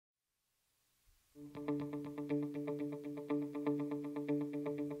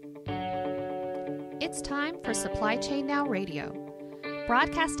It's time for Supply Chain Now Radio,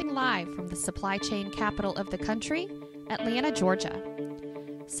 broadcasting live from the supply chain capital of the country, Atlanta, Georgia.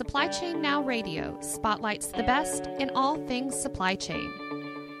 Supply Chain Now Radio spotlights the best in all things supply chain.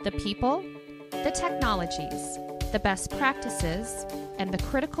 The people, the technologies, the best practices, and the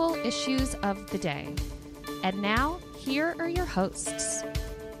critical issues of the day. And now, here are your hosts.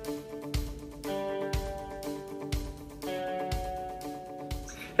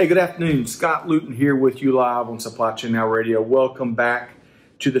 Hey, good afternoon. Scott Luton here with you live on Supply Chain Now Radio. Welcome back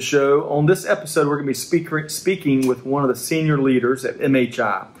to the show. On this episode, we're going to be speaking with one of the senior leaders at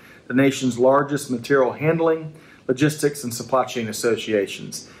MHI, the nation's largest material handling, logistics, and supply chain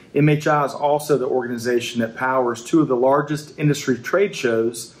associations. MHI is also the organization that powers two of the largest industry trade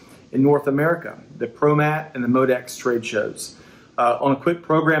shows in North America, the ProMat and the Modex trade shows. On a quick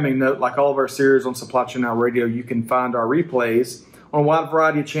programming note, like all of our series on Supply Chain Now Radio, you can find our replays on a wide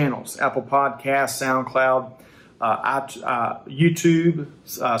variety of channels: Apple Podcasts, SoundCloud, YouTube,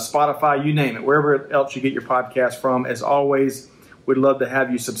 Spotify, you name it, wherever else you get your podcast from. As always, we'd love to have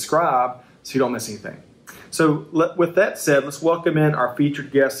you subscribe so you don't miss anything. So with that said, let's welcome in our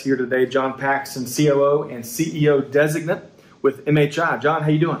featured guest here today, John Paxton, COO and CEO designate with MHI. John, how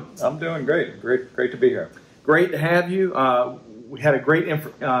you doing? I'm doing great. Great to be here. Great to have you. We had a great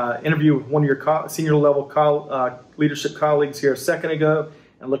interview with one of your senior level leadership colleagues here a second ago,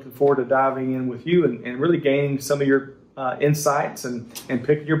 and looking forward to diving in with you and really gaining some of your insights and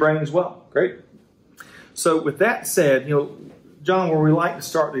picking your brain as well. Great. So with that said, John, where we like to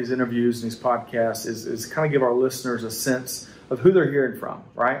start these interviews and these podcasts is kind of give our listeners a sense of who they're hearing from,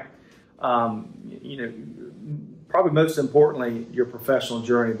 right? Probably most importantly, your professional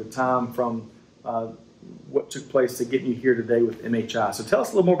journey, the time from what took place to getting you here today with MHI. So tell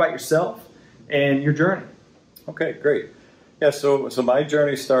us a little more about yourself and your journey. Okay, great. Yeah, so my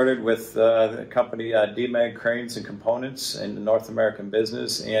journey started with the company DMAG Cranes and Components in the North American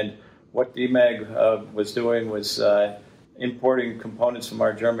business, and what DMAG was doing was importing components from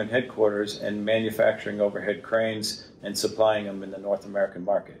our German headquarters and manufacturing overhead cranes and supplying them in the North American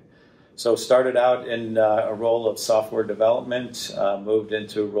market. So started out in a role of software development, moved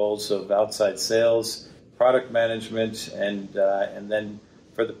into roles of outside sales, product management, and then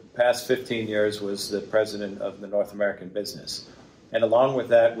for the past 15 years was the president of the North American business. And along with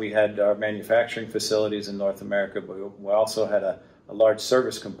that, we had our manufacturing facilities in North America, but we also had a large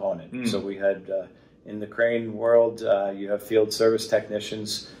service component. So we had, in the crane world, you have field service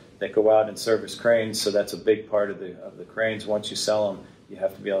technicians that go out and service cranes, so that's a big part of the cranes. Once you sell them, you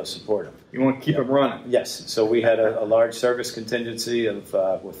have to be able to support them. You want to keep them running. Yes. So we had a large service contingency of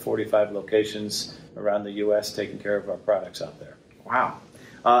with 45 locations around the U.S. taking care of our products out there. Wow.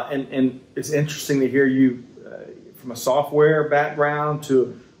 And it's interesting to hear you from a software background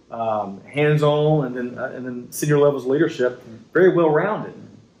to hands-on and then senior levels of leadership, very well-rounded.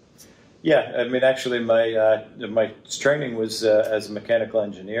 Yeah, I mean, actually, my training was as a mechanical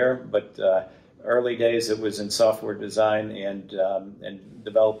engineer, but early days it was in software design and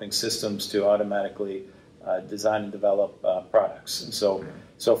developing systems to automatically design and develop products. And so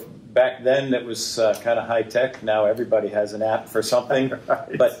back then it was kind of high tech. Now everybody has an app for something.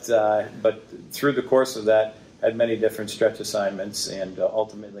 Right. But through the course of that, had many different stretch assignments, and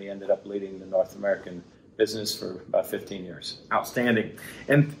ultimately ended up leading the North American business for about 15 years. Outstanding.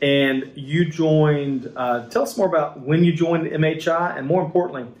 And you joined. Tell us more about when you joined MHI, and more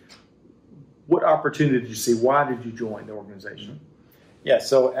importantly, what opportunity did you see? Why did you join the organization? Yeah,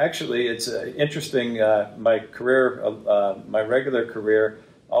 so actually it's interesting. My career, my regular career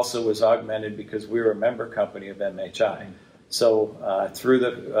also was augmented because we were a member company of MHI. So through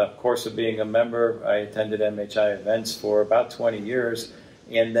the course of being a member, I attended MHI events for about 20 years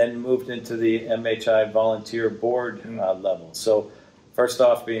and then moved into the MHI volunteer board level. So first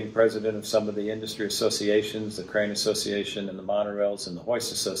off, being president of some of the industry associations, the Crane Association and the Monorails and the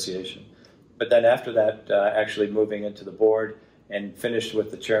Hoist Association. But then after that, actually moving into the board and finished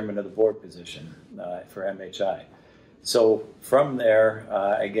with the chairman of the board position for MHI. So from there,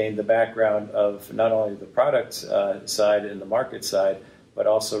 I gained the background of not only the product side and the market side, but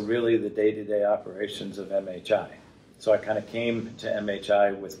also really the day-to-day operations of MHI. So I kind of came to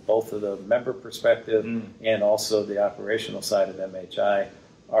MHI with both of the member perspective and also the operational side of MHI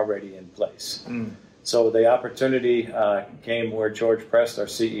already in place. So the opportunity came where George Prest, our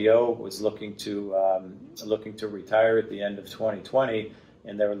CEO, was looking to retire at the end of 2020,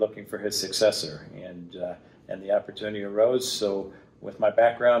 and they were looking for his successor, and the opportunity arose. So with my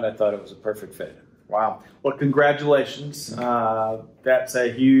background, I thought it was a perfect fit. Wow. Well, congratulations. That's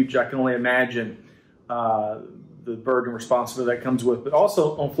a huge, I can only imagine, the burden and responsibility that comes with, but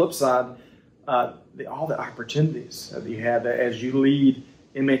also on the flip side, all the opportunities that you have as you lead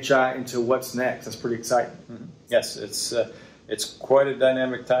MHI into what's next. That's pretty exciting. Mm-hmm. Yes, it's quite a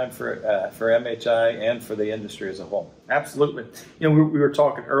dynamic time for MHI and for the industry as a whole. Absolutely. You know, we were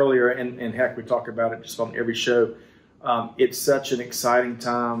talking earlier, and heck, we talk about it just on every show. It's such an exciting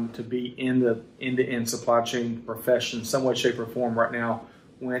time to be in the end-to-end supply chain profession in some way, shape, or form right now,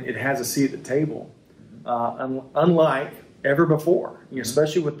 when it has a seat at the table, unlike ever before. You know,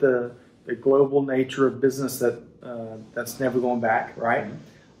 especially with the global nature of business that's never going back, right?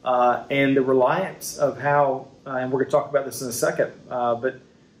 And the reliance of how, and we're going to talk about this in a second, but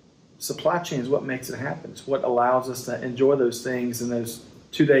supply chain is what makes it happen. It's what allows us to enjoy those things in those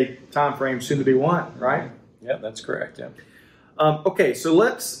 2-day time frames, soon to be one, right? Yeah, that's correct. Yeah. Okay, so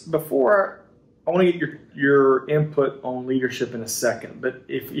I want to get your input on leadership in a second, but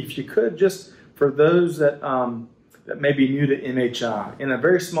if you could, just for those that may be new to MHI, in a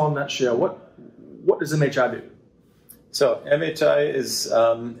very small nutshell, what does MHI do? So MHI is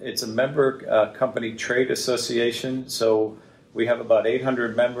it's a member company trade association. So we have about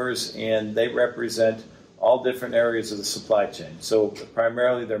 800 members, and they represent all different areas of the supply chain. So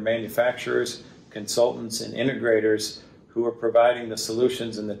primarily they're manufacturers, consultants, and integrators who are providing the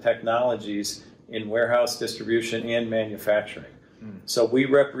solutions and the technologies in warehouse, distribution, and manufacturing. So we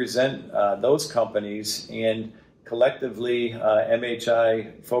represent those companies, and collectively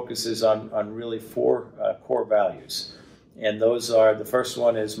MHI focuses on really 4 core values. And those are, the first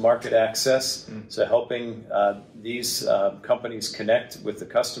one is market access, so helping these companies connect with the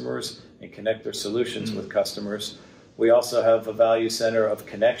customers and connect their solutions with customers. We also have a value center of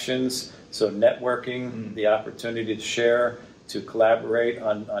connections, so networking, the opportunity to share, to collaborate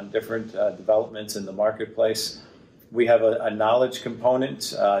on different developments in the marketplace. We have a knowledge component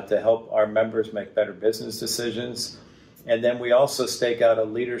to help our members make better business decisions. And then we also stake out a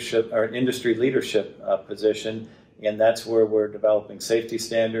leadership or an industry leadership position, and that's where we're developing safety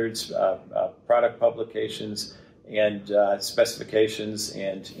standards, product publications, and specifications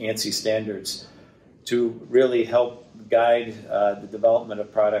and ANSI standards to really help guide the development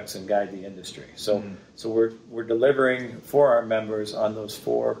of products and guide the industry. So we're delivering for our members on those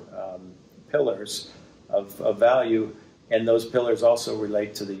 4 pillars of value, and those pillars also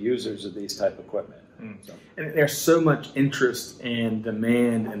relate to the users of these type of equipment. So. And there's so much interest and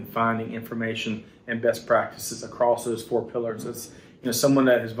demand in finding information and best practices across those 4 pillars. It's someone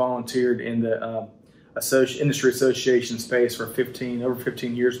that has volunteered in the industry association space for over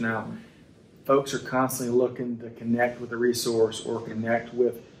 15 years now. Folks are constantly looking to connect with a resource or connect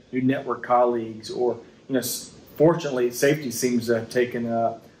with new network colleagues, or fortunately, safety seems to have taken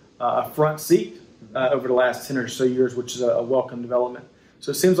a front seat over the last 10 or so years, which is a welcome development. So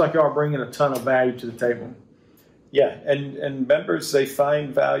it seems like you are bringing a ton of value to the table. Yeah, and members, they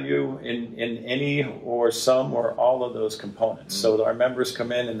find value in any or some or all of those components. So our members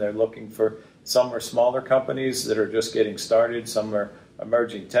come in and they're looking for, some are smaller companies that are just getting started, some are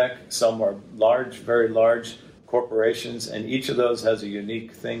emerging tech, some are large, very large corporations, and each of those has a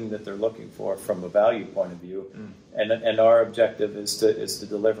unique thing that they're looking for from a value point of view. And our objective is to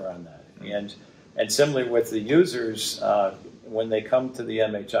deliver on that. And similarly with the users, when they come to the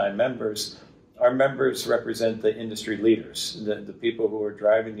MHI members, our members represent the industry leaders, the people who are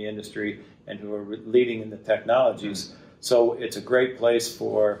driving the industry and who are leading in the technologies. So it's a great place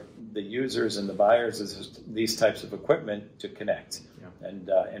for the users and the buyers of these types of equipment to connect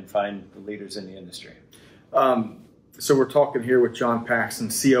and find the leaders in the industry. So we're talking here with John Paxton,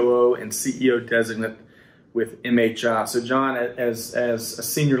 COO and CEO designate with MHI. So John, as a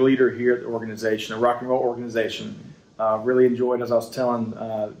senior leader here at the organization, a rock and roll organization, really enjoyed, as I was telling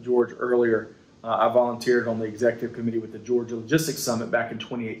George earlier, I volunteered on the executive committee with the Georgia Logistics Summit back in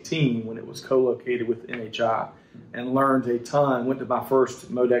 2018 when it was co-located with MHI, and learned a ton. Went to my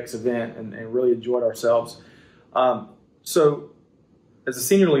first Modex event and really enjoyed ourselves. So as a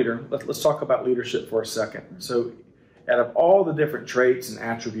senior leader, let's talk about leadership for a second. So out of all the different traits and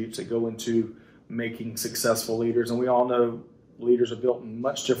attributes that go into making successful leaders, and we all know leaders are built in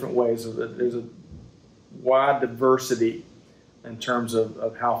much different ways. There's a wide diversity in terms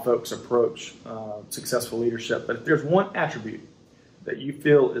of how folks approach successful leadership. But if there's one attribute that you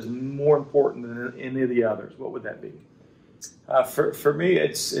feel is more important than any of the others, what would that be? For me,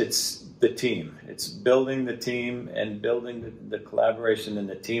 it's the team. It's building the team and building the collaboration and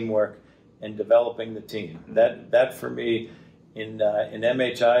the teamwork and developing the team. That for me, in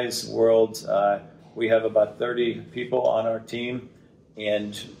MHI's world, we have about 30 people on our team,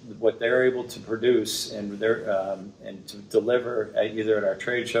 and what they're able to produce and to deliver either at our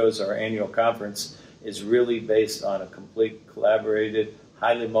trade shows or our annual conference is really based on a complete collaborated,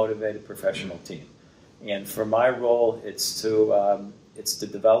 highly motivated professional team. And for my role, it's to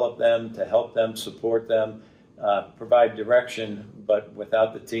develop them, to help them, support them, provide direction, but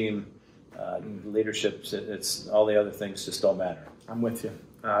without the team, leadership, it's all the other things just don't matter. I'm with you.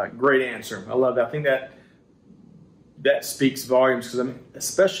 Great answer. I love that. I think that speaks volumes, because I mean,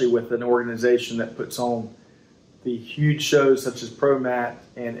 especially with an organization that puts on the huge shows such as ProMat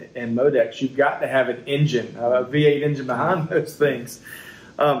and Modex, you've got to have an engine, a V8 engine behind those things.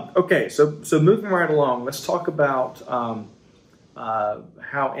 Okay, so moving right along, let's talk about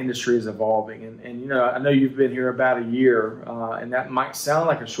how industry is evolving. And you know, I know you've been here about a year, and that might sound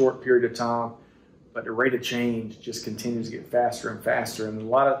like a short period of time, but the rate of change just continues to get faster and faster, and a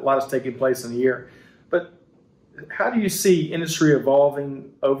lot is taking place in a year. But how do you see industry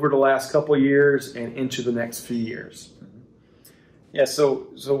evolving over the last couple of years and into the next few years? Yeah, so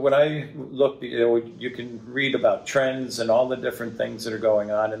when I look, you can read about trends and all the different things that are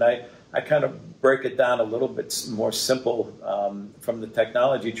going on, and I kind of break it down a little bit more simple from the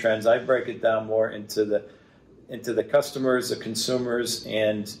technology trends. I break it down more into the customers, the consumers,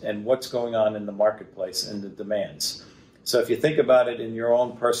 and what's going on in the marketplace and the demands. So if you think about it in your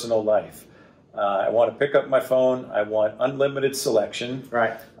own personal life, I want to pick up my phone, I want unlimited selection,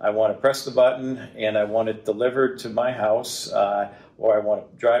 right? I want to press the button and I want it delivered to my house, or I want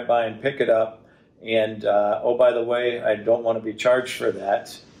to drive by and pick it up, and oh, by the way, I don't want to be charged for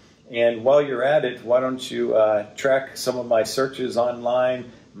that. And while you're at it, why don't you track some of my searches online,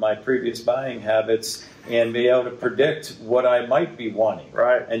 my previous buying habits, and be able to predict what I might be wanting,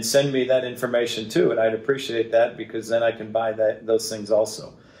 right? And send me that information too, and I'd appreciate that, because then I can buy those things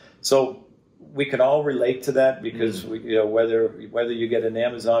also. So we can all relate to that, because whether you get an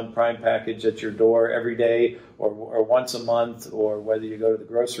Amazon Prime package at your door every day or once a month, or whether you go to the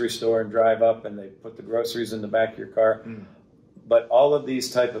grocery store and drive up and they put the groceries in the back of your car. But all of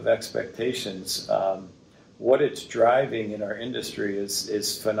these type of expectations, what it's driving in our industry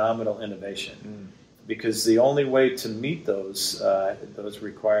is phenomenal innovation. Because the only way to meet those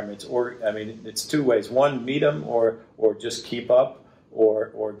requirements, it's two ways: one, meet them, or just keep up,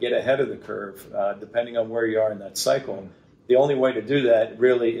 or get ahead of the curve, depending on where you are in that cycle. The only way to do that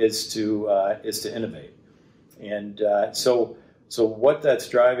really is to innovate. And so what that's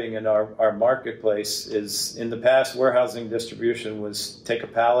driving in our marketplace is, in the past, warehousing distribution was take a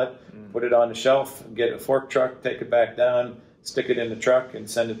pallet, put it on the shelf, get a fork truck, take it back down, stick it in the truck, and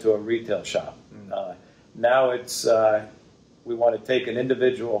send it to a retail shop. Now it's we want to take an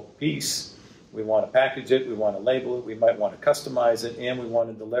individual piece, we want to package it, we want to label it, we might want to customize it, and we want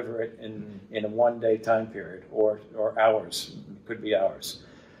to deliver it in a one-day time period, or hours. It could be hours.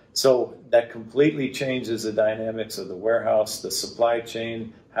 So that completely changes the dynamics of the warehouse, the supply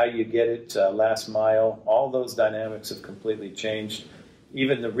chain, how you get it last mile. All those dynamics have completely changed.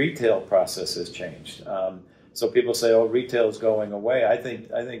 Even the retail process has changed. So people say, "Oh, retail is going away." I think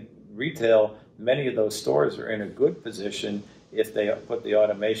retail, many of those stores are in a good position if they put the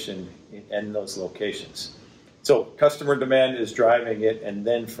automation in those locations. So customer demand is driving it, and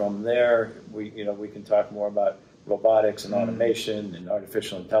then from there, we can talk more about robotics and automation and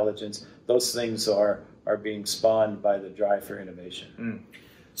artificial intelligence. Those things are being spawned by the drive for innovation.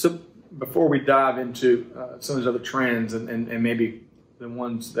 So before we dive into some of those other trends and maybe the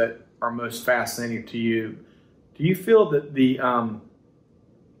ones that are most fascinating to you, do you feel that the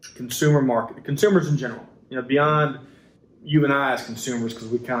consumer market, consumers in general, beyond you and I as consumers, because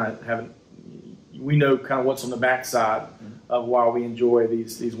we know kind of what's on the backside of why we enjoy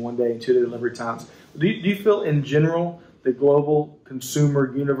these one-day and two-day delivery times. Do you feel in general the global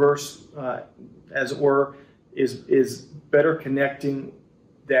consumer universe, as it were, is better connecting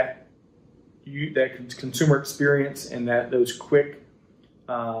that consumer experience and those quick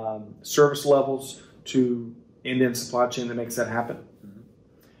service levels to end-to-end supply chain that makes that happen?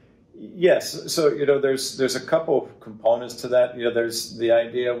 Yes. So, there's a couple components to that. There's the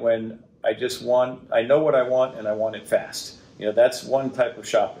idea when I know what I want and I want it fast. That's one type of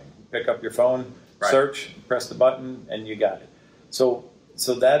shopping. Pick up your phone, right, search, press the button, and you got it. So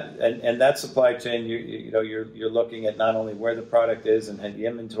that, and that supply chain, you're looking at not only where the product is and the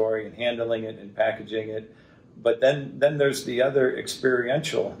inventory and handling it and packaging it, but then there's the other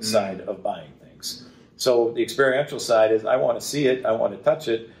experiential side of buying things. So the experiential side is I want to see it, I want to touch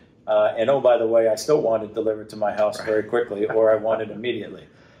it, and oh, by the way, I still want it delivered to my house very quickly, or I want it immediately.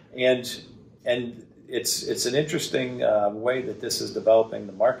 And it's an interesting way that this is developing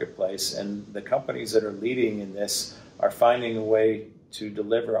the marketplace, and the companies that are leading in this are finding a way to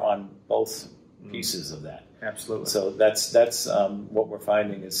deliver on both pieces of that. Absolutely. So that's what we're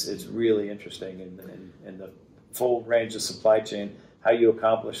finding is really interesting in the full range of supply chain. How you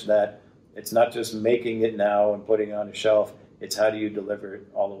accomplish that? It's not just making it now and putting it on a shelf. It's how do you deliver it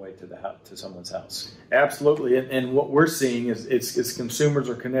all the way to the house, to someone's house. Absolutely, and what we're seeing is consumers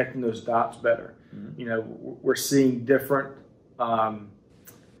are connecting those dots better. Mm-hmm. We're seeing different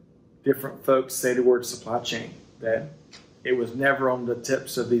folks say the word supply chain, that it was never on the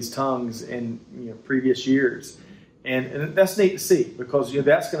tips of these tongues in previous years, and that's neat to see, because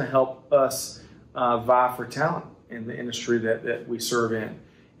that's going to help us vie for talent in the industry that we serve in.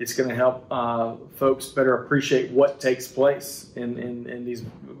 It's going to help folks better appreciate what takes place in these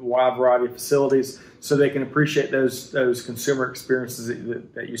wide variety of facilities, so they can appreciate those consumer experiences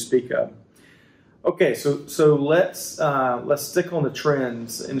that you speak of. Okay, so let's stick on the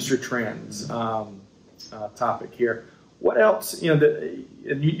trends, industry trends topic here. What else?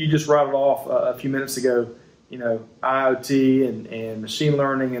 You just rattled off a few minutes ago. IoT and machine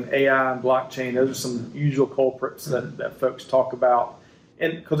learning and AI and blockchain. Those are some usual culprits that folks talk about.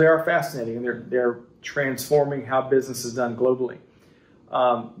 And because they are fascinating, and they're transforming how business is done globally.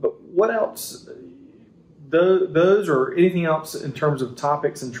 But what else? Those or anything else in terms of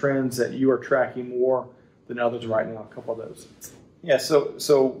topics and trends that you are tracking more than others right now? A couple of those. Yeah.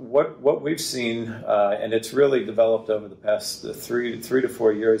 So what we've seen, and it's really developed over the past 3 to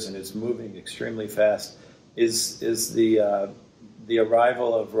 4 years, and it's moving extremely fast, is the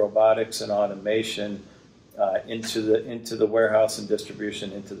arrival of robotics and automation into the warehouse and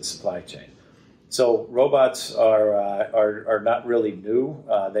distribution, into the supply chain. So robots are not really new.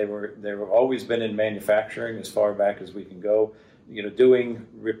 They were always been in manufacturing as far back as we can go. Doing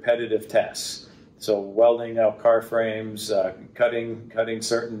repetitive tasks. So welding out car frames, cutting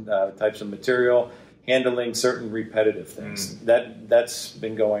certain types of material, handling certain repetitive things. That's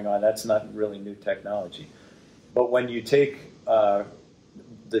been going on. That's not really new technology. But when you take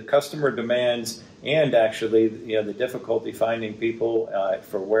the customer demands and actually the difficulty finding people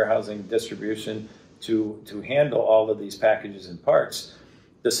for warehousing, distribution to handle all of these packages and parts,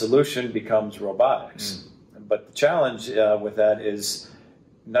 the solution becomes robotics. But the challenge with that is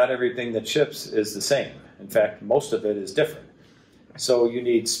not everything that ships is the same. In fact, most of it is different. So you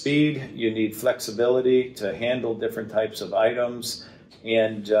need speed, you need flexibility to handle different types of items,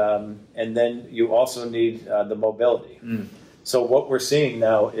 and then you also need the mobility. So what we're seeing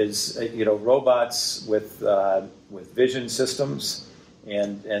now is robots with vision systems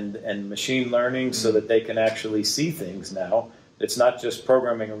and machine learning, so that they can actually see things now. It's not just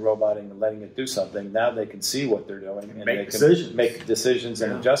programming a robot and letting it do something. Now they can see what they're doing and they can make decisions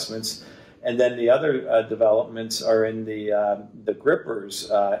and adjustments. And then the other developments are in the grippers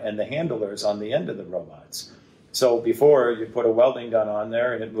and the handlers on the end of the robots. So before, you put a welding gun on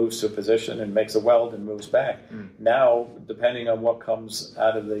there and it moves to a position and makes a weld and moves back. Now, depending on what comes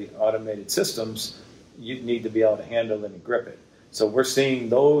out of the automated systems, you need to be able to handle it and grip it. So we're seeing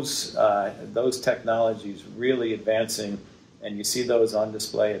those technologies really advancing, and you see those on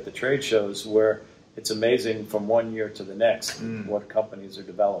display at the trade shows, where it's amazing from one year to the next what companies are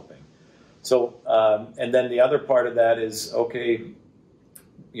developing. So, and then the other part of that is, okay,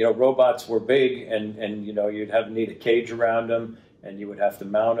 robots were big, and you'd need a cage around them, and you would have to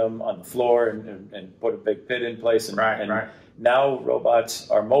mount them on the floor and put a big pit in place. And now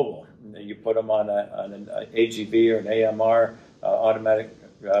robots are mobile. You put them on an AGV or an AMR, automatic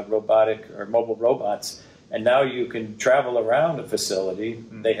robotic or mobile robots, and now you can travel around a facility.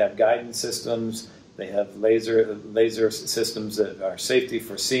 They have guidance systems. They have laser systems that are safety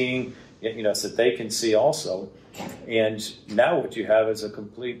for seeing, so that they can see also. And now what you have is a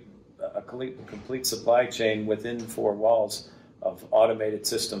complete supply chain within 4 walls of automated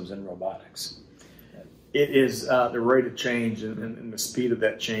systems and robotics. It is the rate of change and the speed of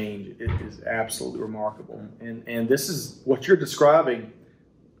that change. It is absolutely remarkable. And this is what you're describing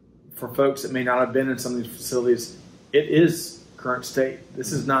for folks that may not have been in some of these facilities. It is current state.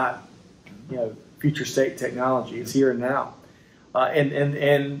 This is not future state technology. It's here and now.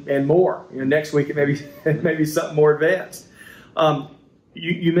 And more. Next week it may be something more advanced.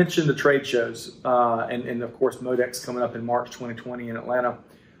 You mentioned the trade shows, and of course MODEX coming up in March 2020 in Atlanta.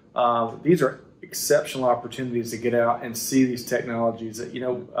 These are exceptional opportunities to get out and see these technologies.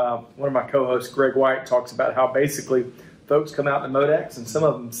 One of my co-hosts, Greg White, talks about how basically folks come out to MODEX, and some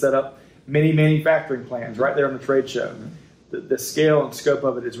of them set up mini manufacturing plants right there on the trade show. The scale and scope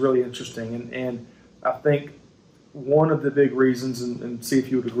of it is really interesting, and I think one of the big reasons, and see if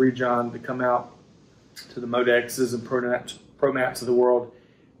you would agree, John, to come out to the MODEXs and ProMats of the world,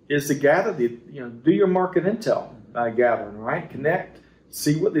 is to gather do your market intel gathering, right? Connect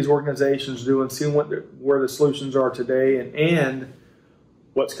see what these organizations do and see where the solutions are today and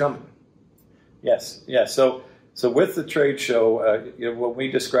what's coming. Yes, yeah. So with the trade show, when we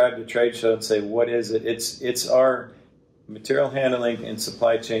describe the trade show and say, what is it? It's our material handling and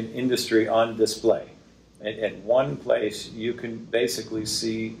supply chain industry on display. At one place, you can basically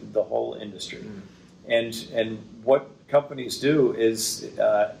see the whole industry. And what companies do is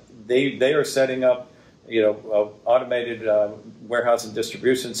they are setting up, automated warehouse and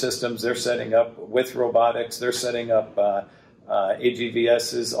distribution systems. They're setting up with robotics. They're setting up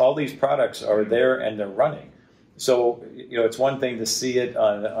AGVSs. All these products are there and they're running. So it's one thing to see it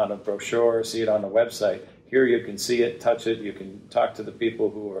on a brochure, see it on a website. Here you can see it, touch it. You can talk to the people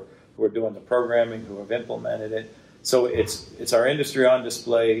who are doing the programming, who have implemented it. So it's our industry on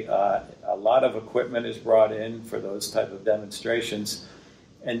display. A lot of equipment is brought in for those type of demonstrations.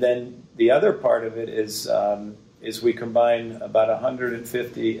 And then the other part of it is we combine about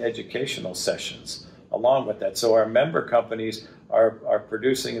 150 educational sessions along with that. So our member companies are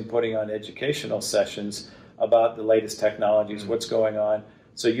producing and putting on educational sessions about the latest technologies, what's going on.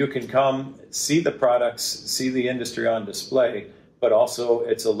 So you can come, see the products, see the industry on display, but also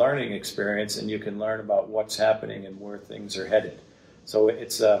it's a learning experience, and you can learn about what's happening and where things are headed. So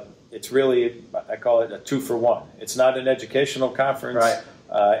it's really, I call it a 2-for-1. It's not an educational conference. Right.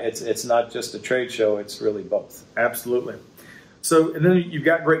 It's not just a trade show. It's really both. Absolutely. So, and then you've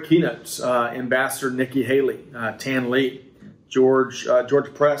got great keynotes. Ambassador Nikki Haley, Tan Lee, George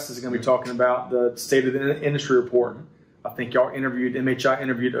Press is going to be talking about the State of the Industry report. I think MHI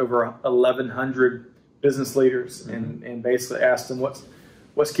interviewed over 1,100 business leaders and basically asked them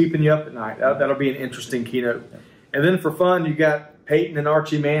what's keeping you up at night. That'll be an interesting keynote. And then for fun, you got Peyton and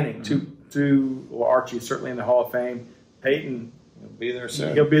Archie Manning, well, Archie's certainly in the Hall of Fame. Peyton, He'll be there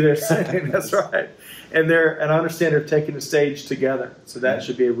soon. He'll be there soon. That's right. And I understand they're taking the stage together, so that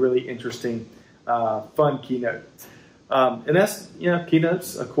should be a really interesting, fun keynote. And that's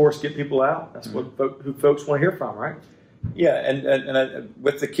keynotes, of course, get people out. That's what who folks want to hear from, right? Yeah, and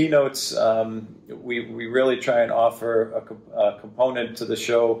with the keynotes, we really try and offer a component to the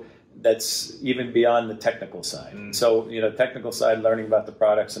show that's even beyond the technical side. So, technical side, learning about the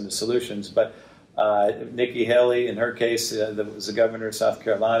products and the solutions. But Nikki Haley, in her case, that was the governor of South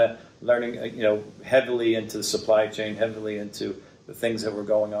Carolina, learning, heavily into the supply chain, heavily into the things that were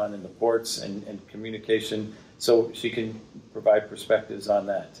going on in the ports and communication. So she can provide perspectives on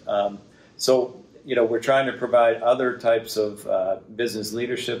that. We're trying to provide other types of business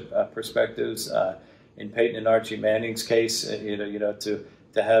leadership perspectives. In Peyton and Archie Manning's case,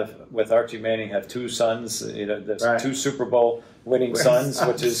 to have, with Archie Manning, have 2 sons, there's right. 2 Super Bowl winning sons,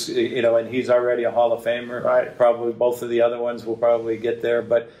 which is, and he's already a Hall of Famer. Right. Probably both of the other ones will probably get there.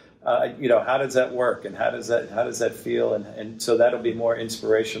 But, how does that work, and how does that feel? And so that'll be more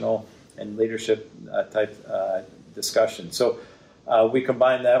inspirational and leadership type discussion. So we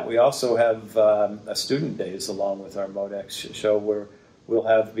combine that. We also have a student days along with our Modex show, where we'll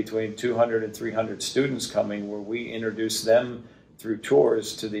have between 200 and 300 students coming, where we introduce them through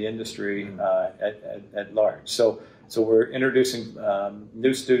tours to the industry at large. So we're introducing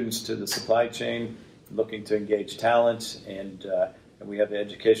new students to the supply chain, looking to engage talent, and we have the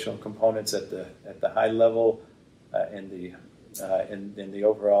educational components at the high level in the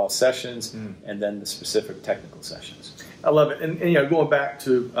overall sessions, and then the specific technical sessions. I love it. And going back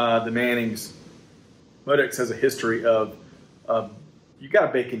to the Mannings, Modex has a history of you got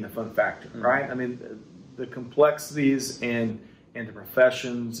to bake in the fun factor, right? I mean, the complexities and the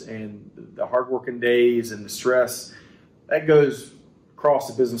professions and the hardworking days and the stress that goes across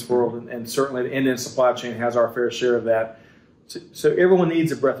the business world, and certainly the end-to-end supply chain has our fair share of that. So everyone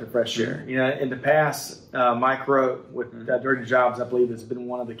needs a breath of fresh air. In the past, Micro with Dirty Jobs, I believe, has been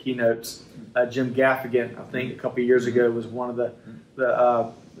one of the keynotes. Jim Gaffigan, I think, a couple of years ago, was one of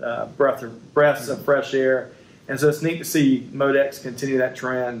the breaths of fresh air. And so it's neat to see Modex continue that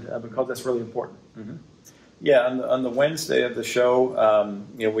trend because that's really important. Yeah, on the Wednesday of the show,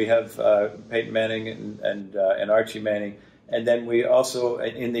 we have Peyton Manning and Archie Manning, and then we also,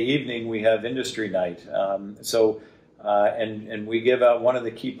 in the evening, we have Industry Night. And we give out, one of the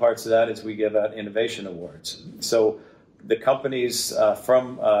key parts of that is we give out innovation awards. So the companies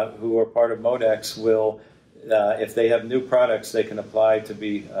who are part of Modex will, if they have new products, they can apply to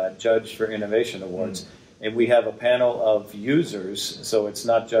be judged for innovation awards. And we have a panel of users, so it's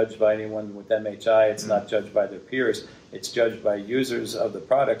not judged by anyone with MHI, it's not judged by their peers, it's judged by users of the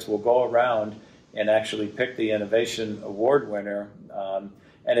products. We'll go around and actually pick the innovation award winner,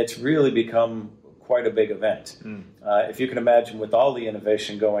 and it's really become quite a big event. If you can imagine, with all the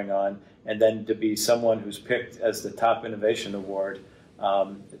innovation going on, and then to be someone who's picked as the top innovation award,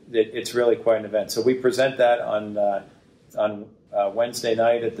 it's really quite an event. So we present that on Wednesday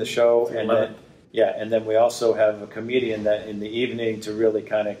night at the show, and then we also have a comedian that in the evening to really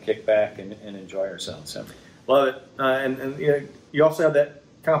kind of kick back and enjoy ourselves. So. Love it, and you also have that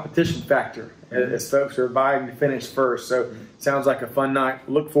competition factor as folks are vying to finish first. So sounds like a fun night.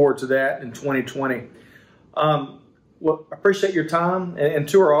 Look forward to that in 2020. Well, I appreciate your time, and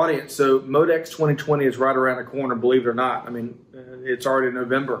to our audience. So MODEX 2020 is right around the corner. Believe it or not, I mean it's already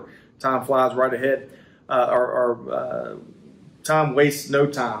November. Time flies right ahead. Our time wastes no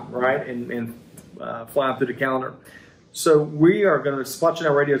time, right? And flying through the calendar. So we are going to, Supply Chain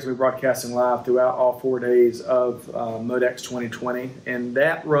Now Radio is going to be broadcasting live throughout all 4 days of MODEX 2020. And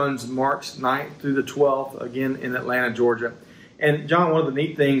that runs March 9th through the 12th, again in Atlanta, Georgia. And John, one of the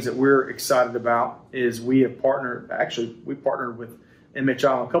neat things that we're excited about is we partnered with MHI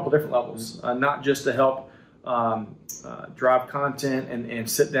on a couple different levels, not just to help drive content and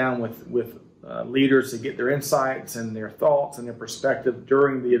sit down with leaders to get their insights and their thoughts and their perspective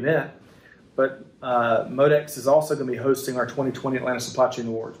during the event. But MODEX is also going to be hosting our 2020 Atlanta Supply Chain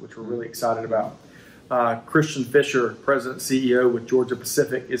Awards, which we're really excited about. Christian Fisher, President and CEO with Georgia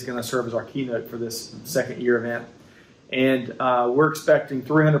Pacific, is going to serve as our keynote for this second year event. And we're expecting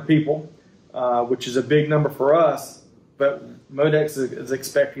 300 people, which is a big number for us, but MODEX is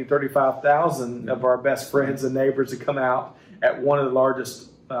expecting 35,000 of our best friends and neighbors to come out at one of the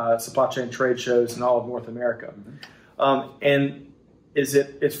largest supply chain trade shows in all of North America. And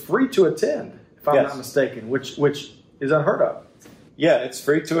it's free to attend, if I'm not mistaken, which is unheard of. Yeah, it's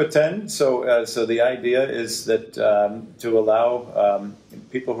free to attend. So the idea is that to allow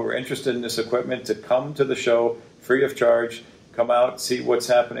people who are interested in this equipment to come to the show free of charge, come out, see what's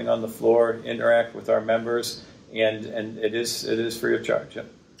happening on the floor, interact with our members, and it is free of charge. Yeah.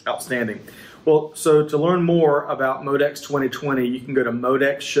 Outstanding. Well, so to learn more about MODEX 2020, you can go to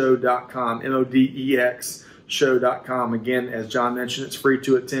modexshow.com, MODEX show.com. Again, as John mentioned, it's free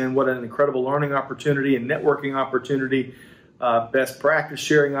to attend. What an incredible learning opportunity and networking opportunity, best practice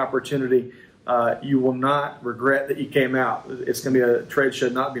sharing opportunity. You will not regret that you came out. It's going to be a trade show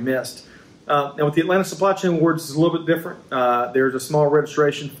not to be missed. And with the Atlanta Supply Chain Awards, it's a little bit different. There's a small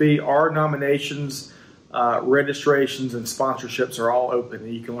registration fee. Our nominations, registrations, and sponsorships are all open.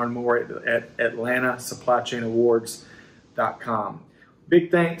 And you can learn more at AtlantaSupplyChainAwards.com. Big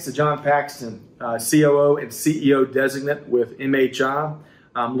thanks to John Paxton, COO and CEO designate with MHI.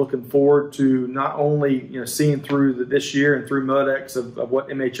 I'm looking forward to not only seeing through this year and through MODEX of what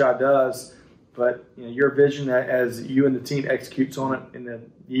MHI does, but your vision as you and the team executes on it in the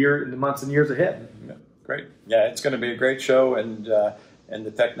months and years ahead. Yeah, great. Yeah, it's going to be a great show, and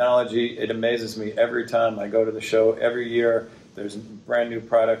the technology, it amazes me every time I go to the show. Every year there's brand new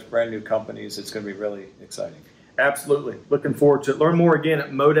products, brand new companies. It's going to be really exciting. Absolutely. Looking forward to it. Learn more again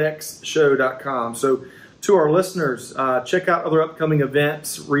at modexshow.com. So to our listeners, check out other upcoming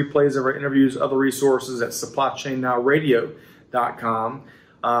events, replays of our interviews, other resources at supplychainnowradio.com.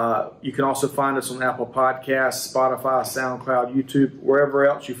 You can also find us on Apple Podcasts, Spotify, SoundCloud, YouTube, wherever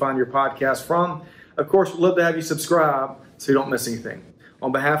else you find your podcast from. Of course, we'd love to have you subscribe so you don't miss anything.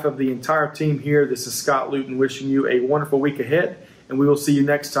 On behalf of the entire team here, this is Scott Luton wishing you a wonderful week ahead, and we will see you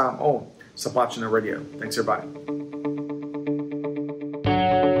next time on Supply Chain Now Radio. Thanks, everybody.